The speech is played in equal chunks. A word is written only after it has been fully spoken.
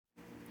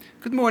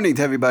Good morning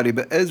to everybody.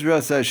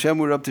 Be'ezras Hashem,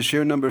 we're up to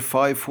share number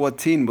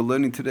 514. We're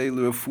learning today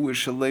L'Refuah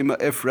Shalema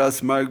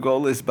Efras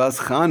Margolis Bas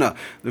Chana,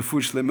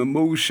 L'Refuah Shalema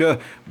Moshe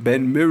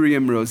Ben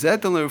Miriam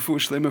Rosette, and L'Refuah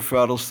Shalema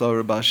Fradel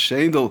Sarah Bas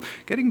Shendel.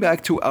 Getting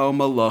back to our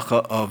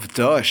Malacha of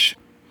Dash.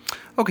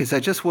 Okay, so I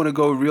just want to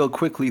go real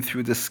quickly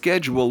through the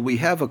schedule. We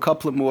have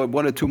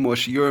one or two more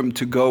shiurim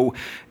to go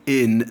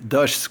in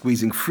Dash,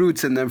 squeezing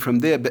fruits, and then from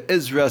there,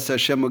 Be'ezras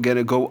Hashem, we're going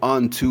to go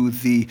on to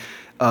the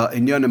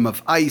inyanim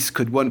of ice.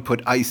 Could one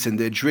put ice in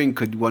their drink?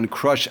 Could one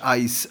crush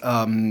ice,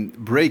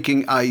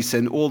 breaking ice,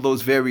 and all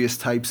those various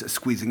types,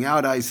 squeezing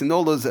out ice, and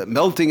all those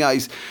melting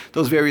ice,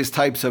 those various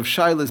types of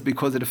shilas,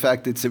 because of the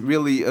fact it's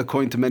really,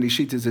 according to many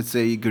shitas, it's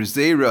a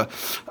gerzera.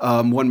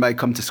 One might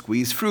come to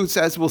squeeze fruits,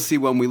 as we'll see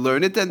when we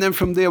learn it. And then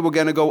from there, we're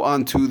going to go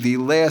on to the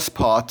last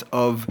part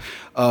of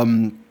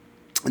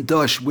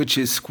Dash, which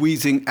is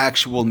squeezing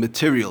actual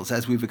materials,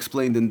 as we've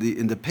explained in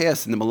the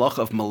past in the malacha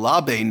of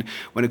malaben.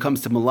 When it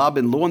comes to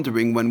malaben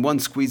laundering, when one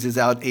squeezes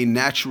out a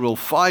natural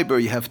fiber,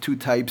 you have two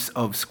types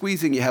of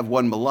squeezing. You have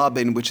one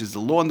malaben, which is the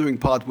laundering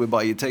part,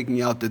 whereby you're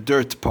taking out the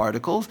dirt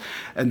particles,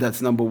 and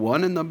that's number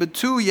one. And number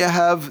two, you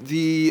have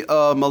the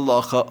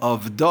malacha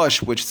of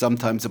dash, which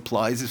sometimes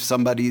applies if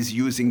somebody is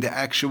using the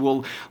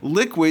actual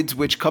liquids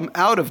which come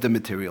out of the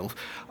material.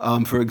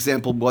 For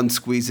example, one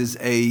squeezes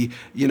a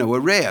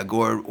rag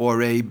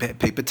or a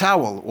paper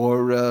towel,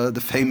 or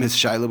the famous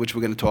shaila, which we're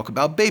going to talk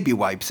about, baby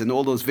wipes, and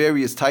all those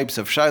various types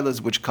of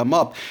shailas which come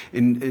up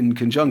in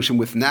conjunction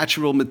with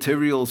natural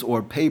materials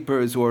or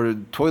papers or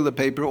toilet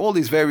paper, all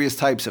these various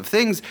types of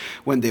things.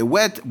 When they're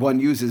wet,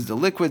 one uses the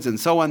liquids and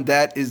so on.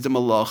 That is the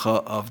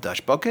malacha of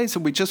dash. Okay, so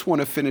we just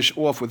want to finish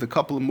off with a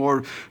couple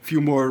more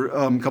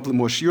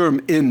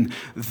shiurim in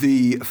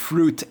the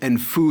fruit and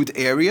food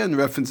area in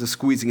reference to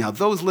squeezing out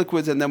those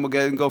liquids, and then we're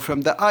going to go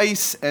from the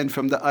ice, and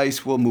from the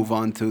ice we'll move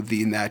on to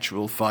the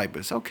natural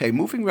fibers. Okay,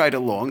 moving right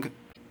along.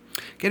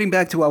 Getting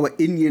back to our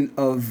inyan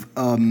of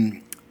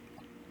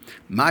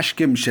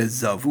mashkim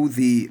shezavu,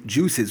 the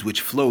juices which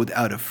flowed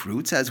out of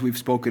fruits. As we've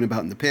spoken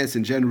about in the past,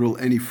 in general,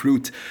 any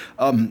fruit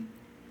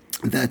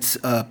that's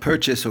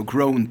purchased or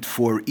grown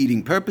for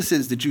eating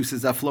purposes, the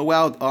juices that flow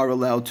out are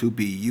allowed to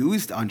be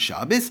used on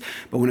Shabbos.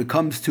 But when it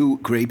comes to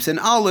grapes and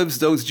olives,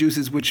 those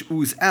juices which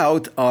ooze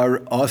out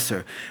are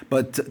aser.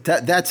 But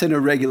that's in a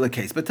regular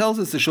case. But tells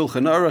us the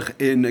Shulchan Aruch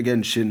in,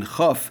 again, Shin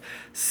Chaf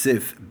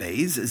Sif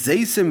Beis,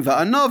 Zeisim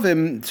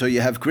va'anavim, so you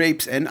have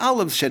grapes and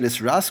olives,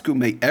 shenis rasku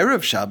me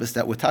erev Shabbos,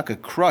 that were taka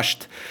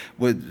crushed,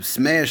 were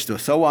smashed or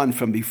so on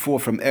from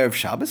erev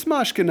Shabbos,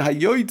 mashkin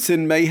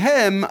hayoitzin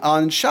mehem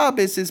on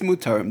Shabbos is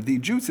mutar. The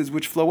juices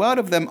which flow out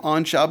of them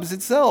on Shabbos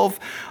itself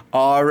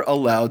are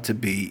allowed to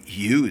be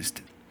used.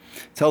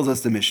 Tells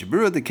us the Mishnah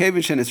Berurah, the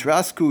Kevin Shenis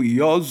Rasku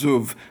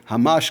Yozuv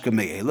Hamashka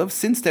Me'elav,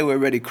 since they were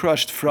already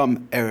crushed from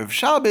Erev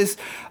Shabbos,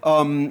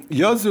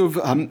 Yozuv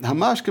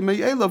Hamashka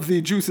Me'elav,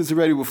 the juices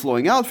already were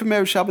flowing out from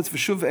Erev Shabbos,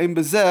 V'shuv Ein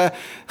Bezeh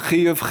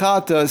Chiyav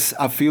Chatas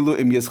Afilu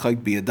Im Yitzchak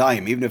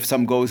Biyadayim. Even if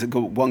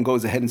one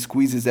goes ahead and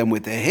squeezes them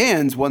with their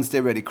hands, once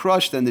they're already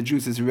crushed and the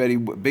juices already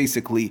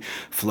basically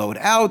flowed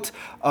out,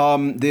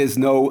 there's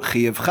no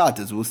Chiyav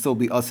Chatas. It will still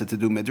be asa to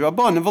do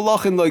Midrabban. And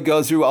V'lachin Lo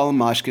Gazru Al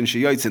Mashkin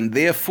Sheyotzin.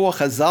 Therefore,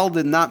 Chazal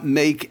did not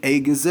make a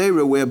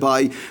gezerah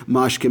whereby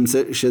mashkim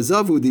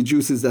shezavu, the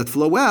juices that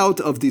flow out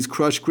of these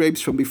crushed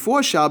grapes from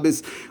before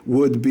Shabbos,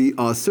 would be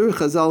aser.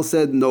 Chazal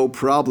said no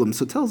problem.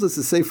 So tells us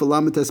the Sefer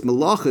Lamites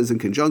Malachas in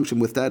conjunction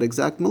with that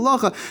exact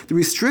malacha, the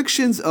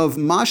restrictions of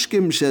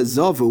mashkim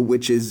shezavu,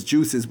 which is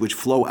juices which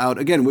flow out.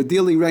 Again, we're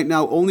dealing right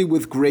now only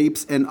with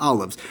grapes and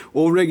olives.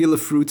 All regular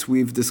fruits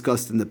we've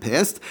discussed in the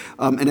past.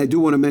 And I do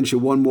want to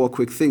mention one more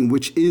quick thing,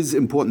 which is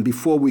important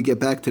before we get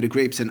back to the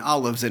grapes and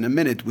olives in a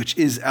minute, which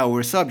is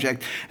our subject.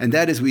 And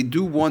that is, we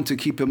do want to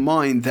keep in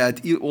mind that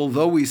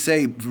although we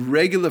say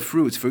regular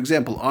fruits, for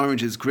example,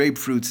 oranges,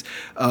 grapefruits,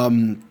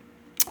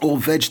 all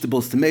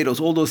vegetables, tomatoes,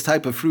 all those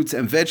type of fruits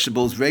and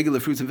vegetables, regular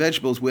fruits and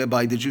vegetables,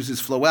 whereby the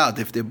juices flow out.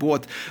 If they're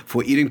bought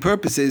for eating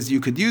purposes, you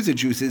could use the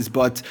juices,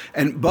 but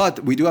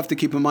we do have to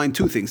keep in mind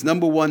two things.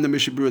 Number one, the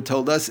Mishnah Berurah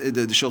told us, the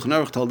Shulchan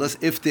Aruch told us,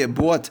 if they're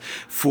bought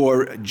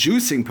for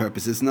juicing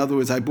purposes, in other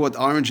words, I bought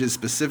oranges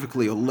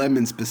specifically or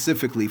lemons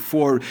specifically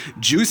for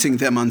juicing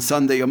them on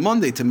Sunday or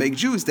Monday to make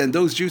juice, then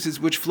those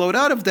juices which flowed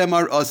out of them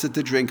are also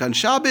to drink on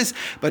Shabbos.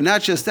 But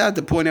not just that,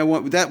 the point I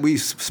want, that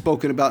we've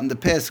spoken about in the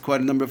past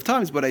quite a number of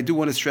times, but I do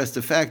want to stress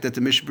the fact that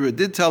the Mishnah Berurah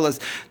did tell us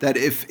that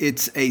if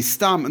it's a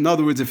stam, in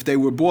other words, if they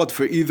were bought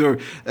for either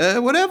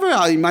whatever,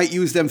 I might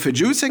use them for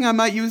juicing, I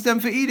might use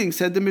them for eating,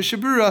 said the Mishnah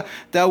Berurah,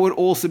 that would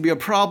also be a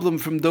problem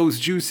from those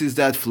juices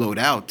that flowed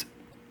out.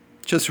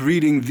 just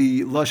reading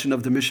the Lashon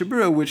of the Mishnah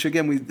Berurah, which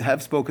again we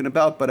have spoken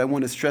about, but I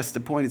want to stress the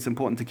point. It's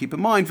important to keep in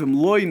mind. From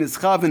loy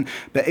nischaven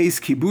be'es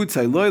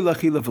kibutzai loy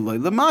lachila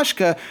v'loy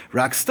lamashka.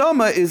 Rak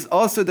stama is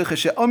also the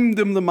cheshe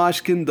amdim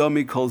lamashkin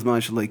domi kolz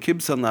mashalei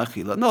kibsan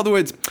lachila. In other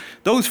words,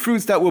 those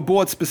fruits that were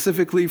bought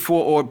specifically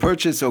for or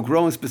purchased or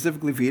grown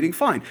specifically for eating,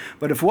 fine.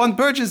 But if one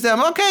purchased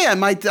them, okay, I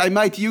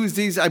might use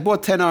these. I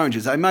bought 10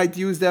 oranges. I might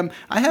use them.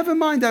 I have in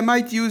mind I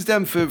might use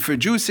them for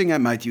juicing. I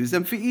might use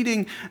them for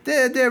eating.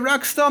 They're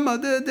rak stama.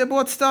 They're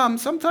bought stam.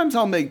 Sometimes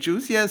I'll make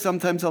juice,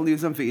 sometimes I'll use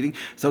them for eating.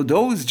 So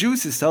those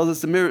juices, tells us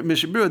the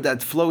Mishnah Berurah,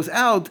 that flows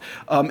out,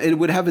 it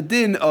would have a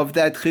din of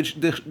that the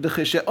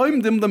cheshe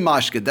oimdim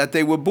lemashke, that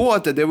they were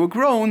bought, that they were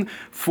grown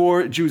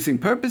for juicing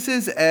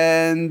purposes,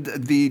 and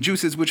the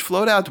juices which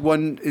flowed out,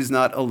 one is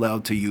not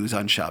allowed to use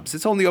on Shabbos.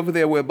 It's only over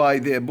there whereby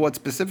they're bought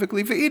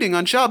specifically for eating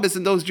on Shabbos,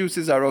 and those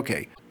juices are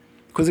okay.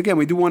 Because again,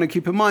 we do want to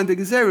keep in mind the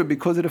gezerah,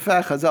 because of the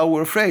fact Chazal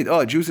were afraid,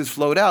 juices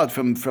flowed out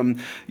from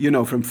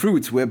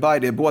fruits whereby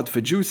they're bought for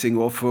juicing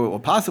or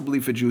possibly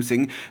for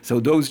juicing. So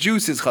those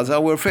juices,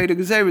 Chazal were afraid of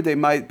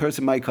gezerah,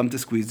 person might come to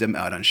squeeze them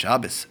out on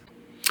Shabbos.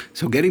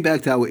 So getting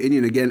back to our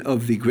Inyan again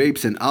of the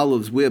grapes and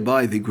olives,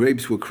 whereby the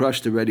grapes were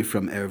crushed already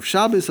from Erev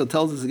Shabbos. So it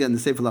tells us again the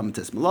Sefer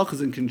Lamates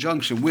Malachos in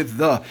conjunction with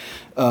the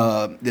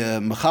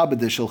Mechaber,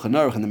 the Shulchan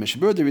Aruch, and the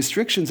Mishnah Berurah, the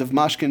restrictions of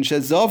Mashkin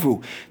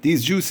Shezavu,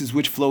 these juices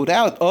which flowed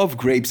out of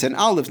grapes and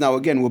olives. Now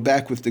again, we're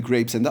back with the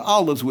grapes and the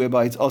olives,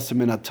 whereby it's also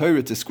minat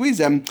Torah to squeeze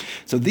them.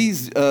 So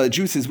these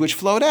juices which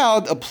flowed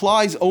out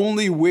applies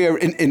only where,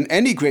 in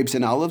any grapes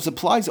and olives,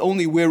 applies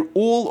only where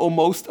all or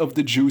most of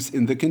the juice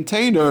in the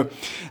container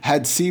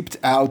had seeped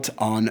out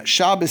on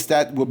Shabbos.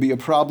 That will be a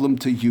problem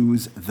to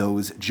use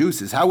those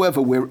juices.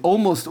 However, where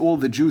almost all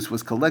the juice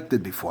was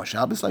collected before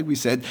Shabbos, like we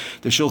said,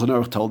 the Shulchan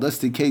Aruch told us,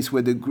 the case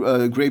where the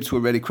grapes were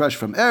already crushed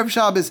from Erev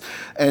Shabbos,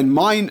 and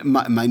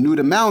minute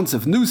amounts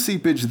of new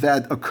seepage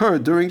that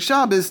occurred during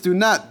Shabbos do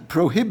not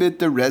prohibit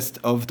the rest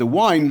of the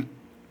wine.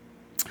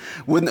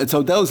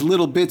 So those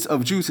little bits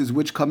of juices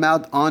which come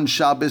out on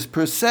Shabbos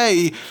per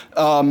se,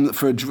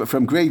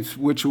 from grapes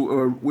which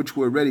were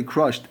already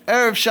crushed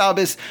Erev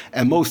Shabbos,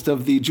 and most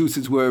of the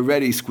juices were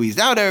already squeezed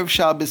out Erev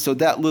Shabbos, so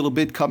that little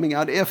bit coming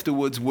out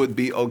afterwards would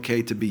be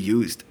okay to be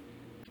used.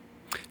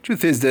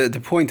 Truth is, the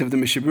point of the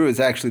Mishnah Berurah is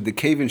actually the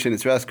kevin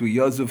shenitzrasku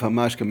yazuv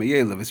hamashka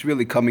meyelav. It's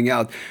really coming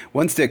out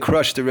once they're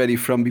crushed already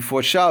from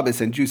before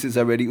Shabbos and juices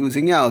are already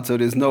oozing out. So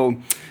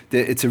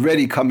it's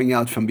already coming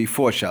out from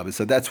before Shabbos.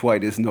 So that's why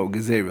there's no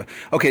gezerah.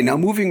 Okay, now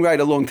moving right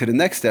along to the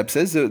next step,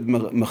 says the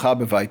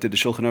Mechaber Vayta, the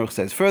Shulchan Aruch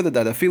says further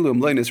that afilu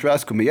imlein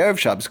nisrasku meyerev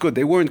Shabbos. Good,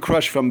 they weren't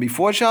crushed from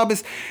before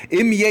Shabbos.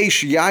 Im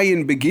yesh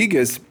yayin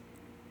begigas.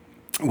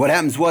 What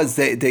happens was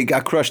they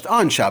got crushed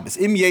on Shabbos.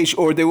 Im yesh,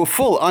 or they were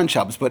full on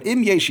Shabbos. But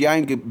im yesh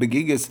yain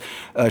begigas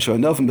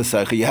sho'anofim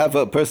b'saycha. You have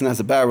a person has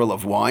a barrel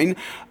of wine,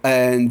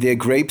 and there are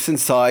grapes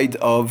inside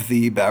of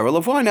the barrel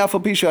of wine.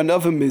 Afal pisha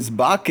anofim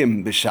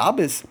mizbakim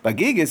b'Shabbos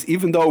bagigas.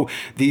 Even though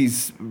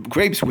these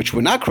grapes, which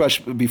were not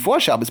crushed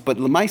before Shabbos, but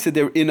l'maisa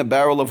they're in a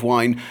barrel of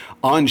wine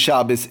on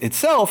Shabbos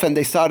itself, and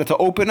they started to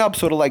open up,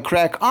 sort of like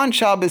crack on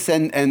Shabbos,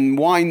 and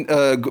wine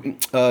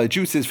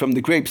juices from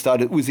the grapes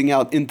started oozing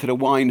out into the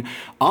wine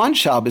on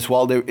Shabbos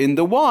while they're in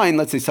the wine.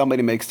 Let's say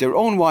somebody makes their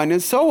own wine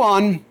and so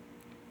on.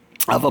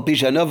 One would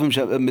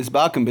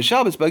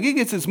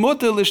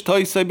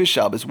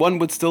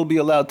still be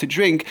allowed to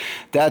drink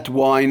that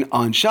wine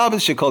on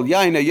Shabbos,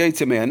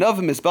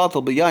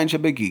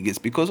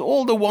 because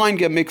all the wine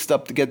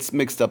gets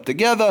mixed up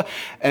together,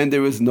 and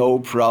there is no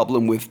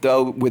problem with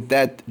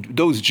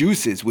those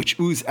juices which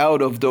ooze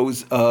out of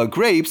those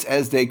grapes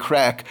as they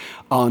crack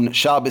on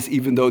Shabbos,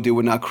 even though they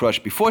were not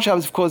crushed before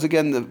Shabbos. Of course,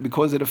 again,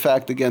 because of the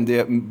fact, again,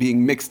 they're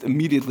being mixed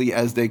immediately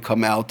as they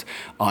come out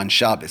on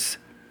Shabbos.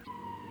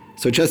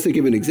 So just to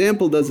give an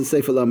example, does the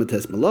Sefer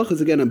Lamates Malachos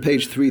again on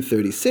page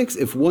 336,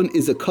 if one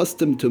is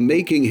accustomed to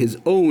making his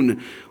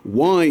own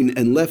wine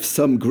and left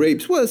some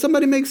grapes, well,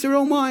 somebody makes their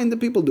own wine, the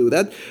people do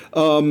that,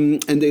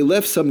 and they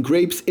left some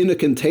grapes in a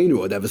container,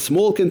 or they have a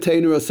small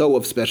container or so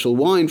of special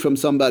wine from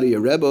somebody, a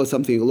Rebbe or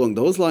something along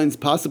those lines,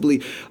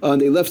 possibly,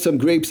 they left some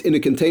grapes in a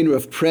container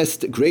of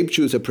pressed grape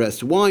juice or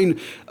pressed wine,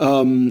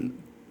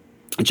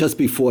 just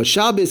before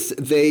Shabbos,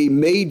 they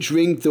may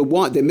drink the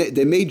wine.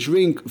 They may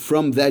drink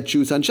from that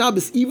juice on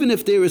Shabbos, even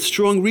if there is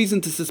strong reason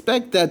to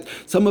suspect that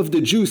some of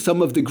the juice,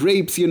 some of the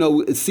grapes,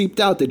 seeped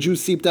out. The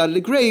juice seeped out of the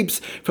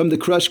grapes from the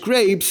crushed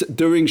grapes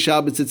during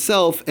Shabbos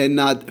itself, and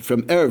not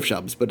from Erev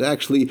Shabbos. But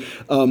actually,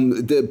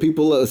 the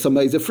people,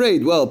 somebody's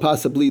afraid. Well,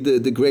 possibly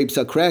the grapes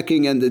are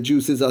cracking and the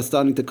juices are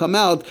starting to come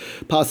out,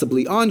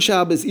 possibly on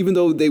Shabbos, even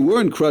though they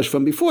weren't crushed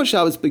from before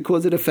Shabbos,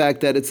 because of the fact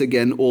that it's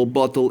again all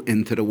bottled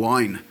into the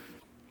wine.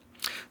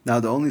 Now,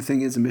 the only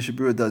thing is, the Mishnah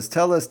Berurah does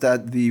tell us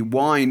that the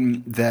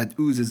wine that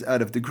oozes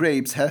out of the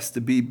grapes has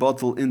to be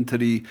bottled into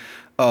the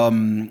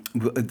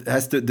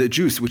the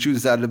juice which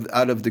is out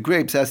of the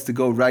grapes has to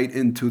go right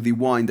into the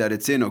wine that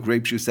it's in, or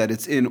grape juice that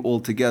it's in, all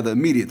together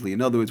immediately.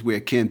 In other words, where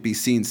it can't be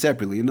seen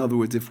separately. In other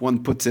words, if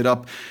one puts it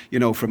up,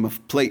 from a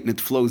plate and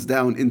it flows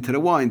down into the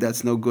wine,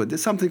 that's no good.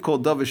 There's something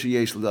called davar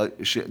sheyesh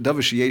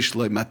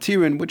lo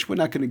matirin, which we're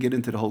not going to get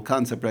into the whole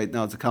concept right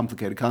now. It's a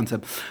complicated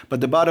concept.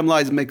 But the bottom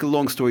line is, make a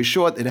long story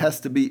short, it has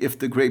to be if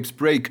the grapes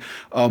break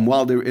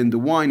while they're in the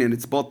wine and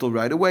it's bottled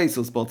right away.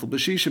 So it's bottled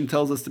b'shishim,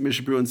 tells us the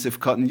Mishnah Berurah in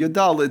Sifkat and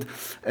Yadalid,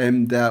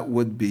 and that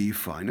would be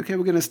fine. Okay,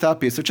 we're going to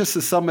stop here. So just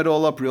to sum it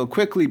all up real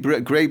quickly,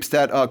 grapes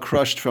that are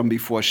crushed from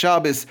before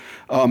Shabbos,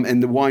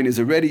 and the wine is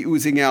already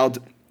oozing out.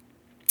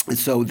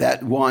 So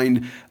that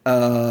wine,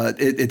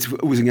 it's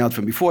oozing out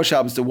from before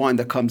Shabbos. The wine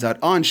that comes out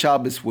on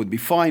Shabbos would be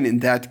fine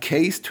in that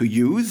case to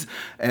use.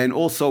 And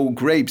also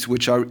grapes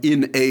which are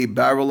in a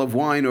barrel of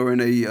wine or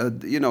in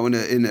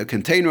a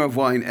container of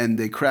wine, and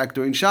they crack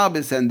during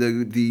Shabbos, and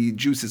the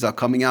juices are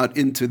coming out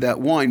into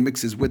that wine,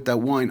 mixes with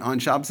that wine on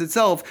Shabbos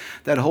itself.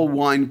 That whole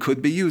wine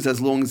could be used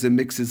as long as it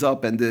mixes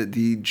up and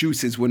the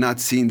juices were not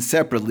seen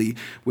separately,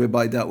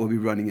 whereby that will be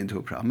running into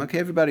a problem. Okay,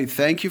 everybody,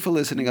 thank you for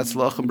listening.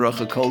 Atzlach and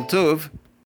bracha, kol tuv.